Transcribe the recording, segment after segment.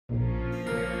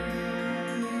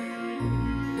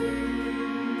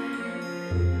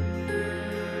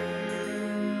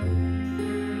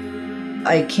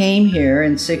I came here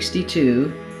in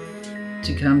 '62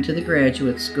 to come to the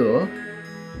graduate school,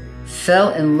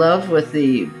 fell in love with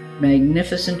the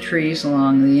magnificent trees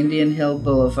along the Indian Hill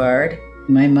Boulevard.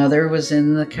 My mother was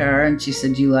in the car and she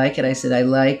said, "Do you like it?" I said, "I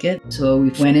like it." So we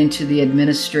went into the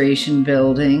administration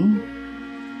building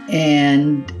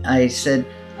and I said,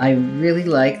 "I really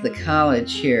like the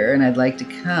college here and I'd like to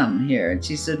come here." And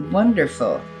she said,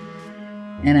 "Wonderful."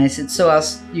 And I said, "So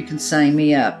you can sign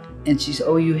me up." And she said,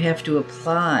 "Oh, you have to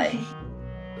apply."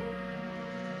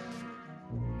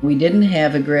 We didn't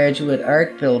have a graduate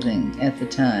art building at the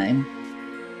time.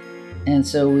 And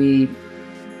so we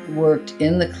worked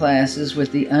in the classes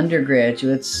with the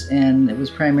undergraduates, and it was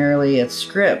primarily at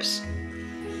Scripps.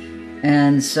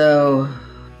 And so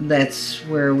that's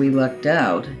where we lucked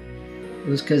out. It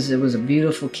was because it was a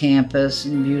beautiful campus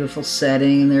and beautiful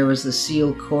setting, and there was the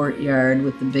seal courtyard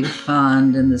with the big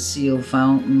pond and the seal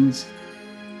fountains.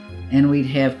 And we'd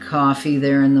have coffee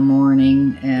there in the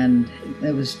morning, and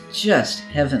it was just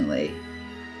heavenly.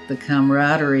 The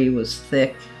camaraderie was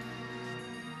thick,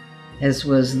 as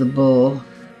was the bull.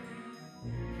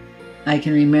 I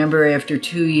can remember after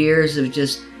 2 years of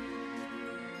just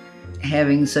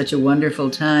having such a wonderful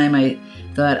time, I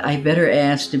thought I better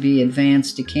ask to be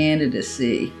advanced to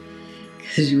candidacy,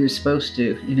 because you were supposed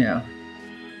to, you know.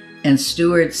 And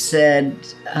Stuart said,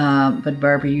 "But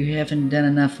Barbara, you haven't done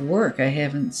enough work. I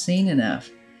haven't seen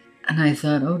enough." And I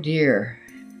thought, oh dear.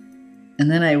 And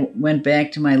then I went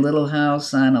back to my little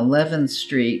house on 11th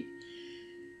Street,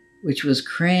 which was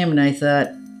crammed, and I thought,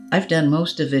 I've done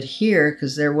most of it here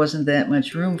because there wasn't that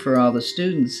much room for all the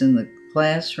students in the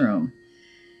classroom.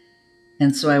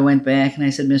 And so I went back and I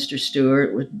said, "Mr.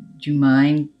 Stewart, would you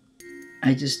mind?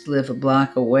 I just live a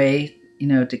block away, you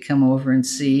know, to come over and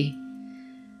see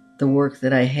the work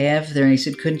that I have there." And he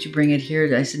said, "Couldn't you bring it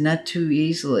here?" I said, "Not too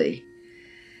easily."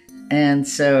 And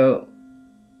so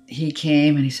he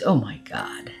came and he said, "Oh my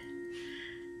God."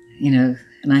 You know,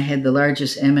 and I had the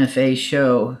largest MFA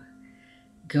show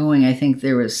going. I think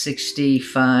there was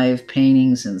 65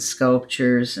 paintings and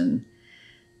sculptures, and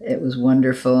it was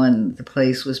wonderful, and the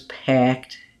place was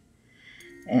packed.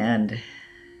 And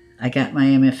I got my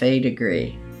MFA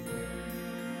degree.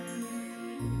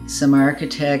 Some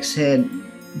architects had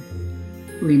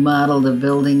remodeled a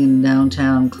building in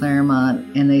downtown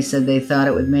Claremont, and they said they thought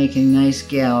it would make a nice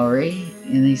gallery.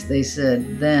 And they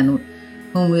said, "Then,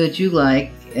 whom would you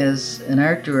like as an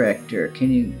art director?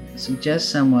 Can you suggest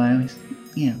someone?"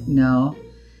 You know, no.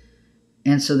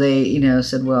 And so they, you know,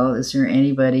 said, "Well, is there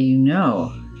anybody you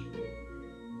know?"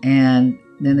 And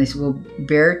then they said, "Well,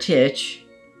 Beretich,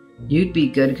 you'd be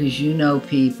good because you know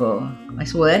people." I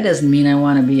said, "Well, that doesn't mean I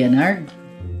want to be an art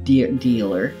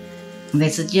dealer." And they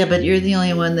said, "Yeah, but you're the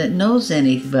only one that knows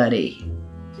anybody."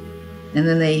 And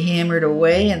then they hammered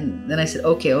away, and then I said,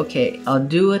 okay, I'll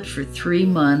do it for 3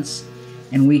 months,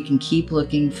 and we can keep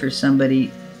looking for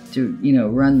somebody to, you know,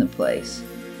 run the place.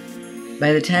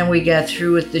 By the time we got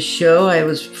through with the show, I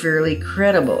was fairly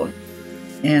credible.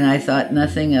 And I thought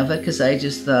nothing of it because I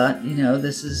just thought, you know,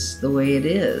 this is the way it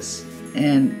is.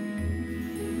 And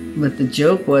what the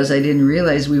joke was, I didn't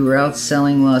realize we were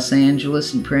outselling Los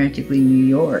Angeles and practically New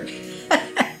York.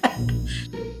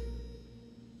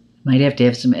 Might have to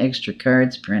have some extra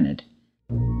cards printed.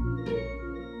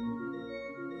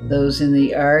 Those in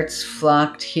the arts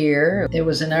flocked here. It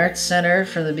was an art center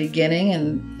from the beginning,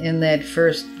 and in that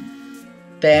first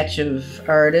batch of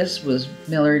artists was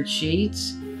Millard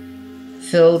Sheets,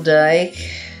 Phil Dyke,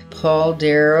 Paul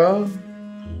Darrow,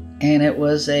 and it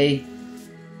was a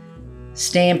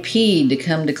stampede to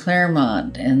come to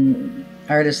Claremont, and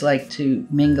artists like to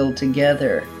mingle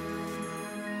together,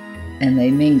 and they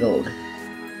mingled,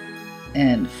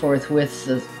 and forthwith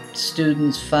the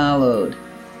students followed,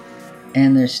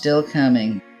 and they're still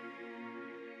coming.